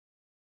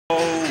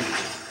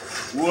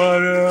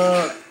What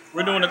up?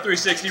 We're doing a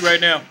 360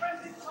 right now.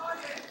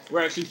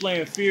 We're actually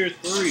playing Fear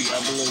 3, I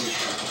believe.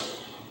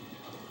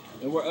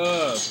 And we're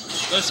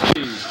let's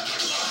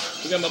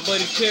see. We got my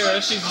buddy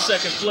Kara, she's the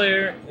second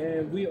player,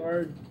 and we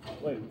are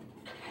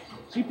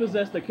she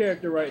possessed the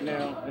character right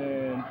now,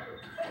 and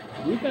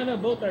we found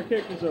out both our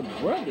characters are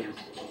brothers.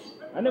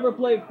 I never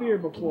played Fear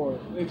before,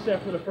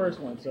 except for the first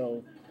one,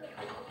 so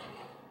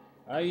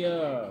I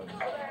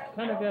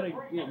kind of gotta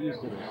get used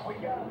to this.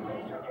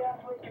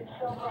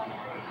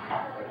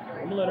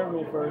 I'm gonna let her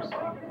go first.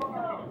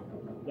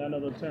 Got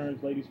another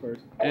turns, ladies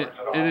first. It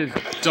is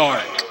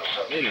dark.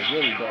 It is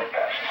really dark.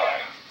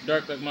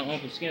 Dark like my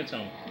uncle's skin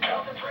tone.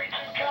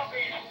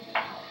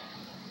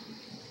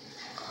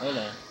 Hold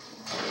on.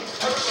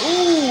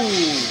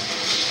 Ooh!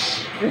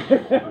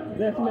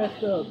 That's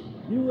messed up.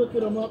 You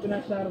lifted him up and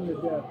I shot him to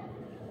death.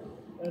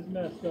 That's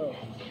messed up.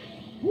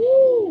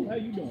 Woo! How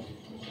you doing?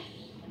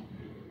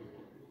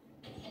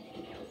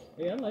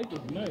 Hey, I like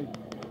this knife.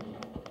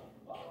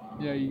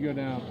 Yeah, you go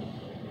down.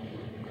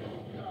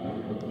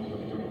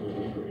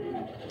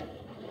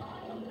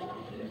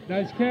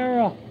 Nice,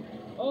 Kara.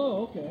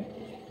 Oh, okay.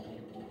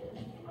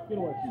 Get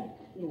away from me.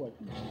 Get away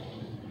from me.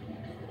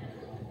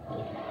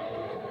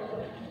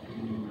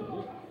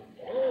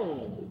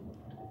 Oh.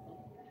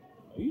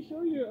 Are you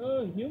sure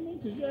you're human?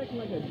 Because you're acting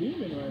like a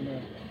demon right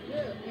now.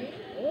 Yeah, me?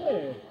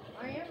 Yeah.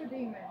 I am a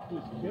demon.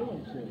 Just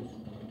killing shit.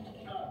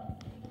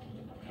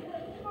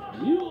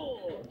 You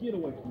get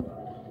away from me.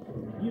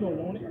 You don't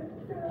want it. You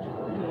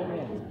don't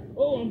want it.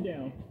 Oh, I'm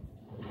down.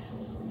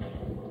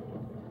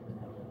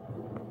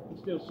 I'm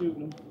still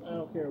shooting him. I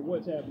don't care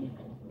what's happening.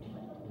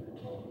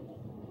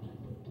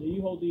 Yeah,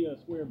 you hold the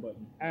square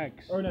button.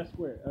 X. Or not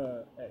square,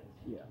 X,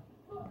 yeah.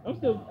 I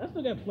still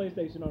got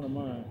PlayStation on the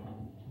mind.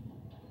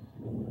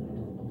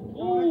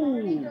 Oh,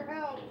 I need your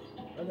help.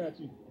 I got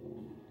you.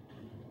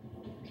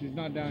 She's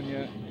not down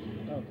yet.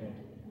 Okay.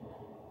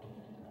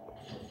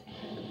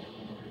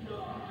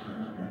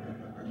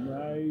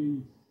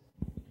 Nice.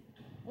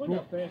 I wonder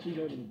how fast she's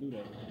able to do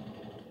that.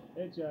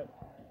 Headshot.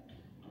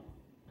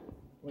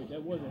 Wait,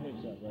 that was a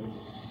headshot, right?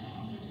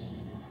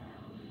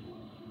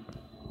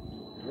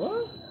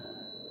 What?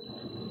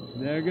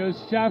 There goes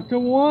chapter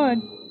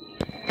 1.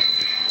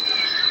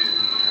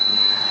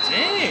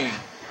 Dang.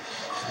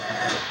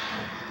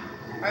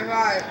 High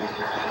five.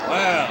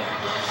 Wow.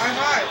 High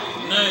five.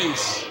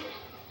 Nice.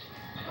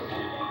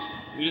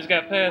 We just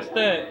got past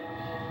that.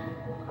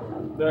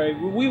 Alright,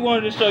 we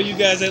wanted to show you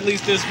guys at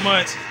least this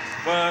much.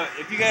 But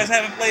if you guys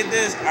haven't played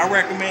this, I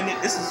recommend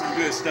it. This is some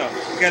good stuff.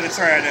 You gotta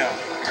try it out.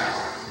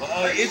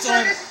 But it's sure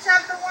on. This is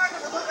chapter 1,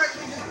 because it looks like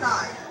we just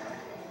died.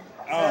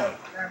 Oh.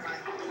 So, never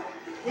mind.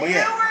 Well,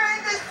 yeah. We're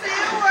in the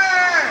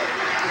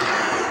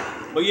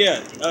sewer! But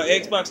yeah,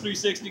 Xbox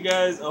 360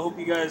 guys. I hope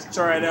you guys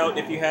try it out.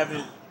 If you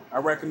haven't, I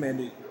recommend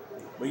it.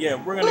 But yeah,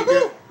 we're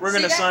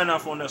gonna sign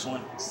off on this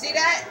one. See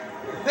that?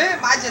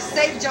 Boom! I just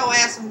saved your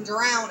ass from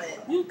drowning.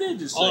 You did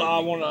just say. Oh, I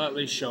want to at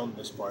least show him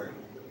this part.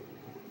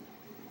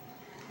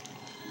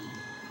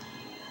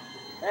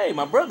 Hey,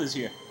 my brother's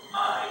here.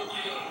 I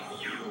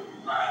gave you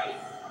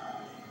life.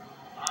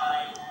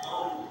 I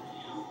own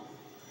you.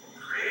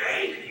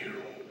 Create you.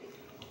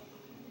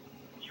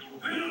 You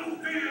will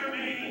fear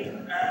me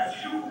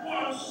as you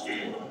once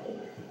did.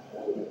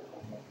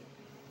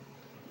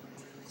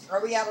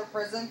 Are we out of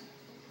prison?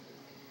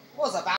 What was about?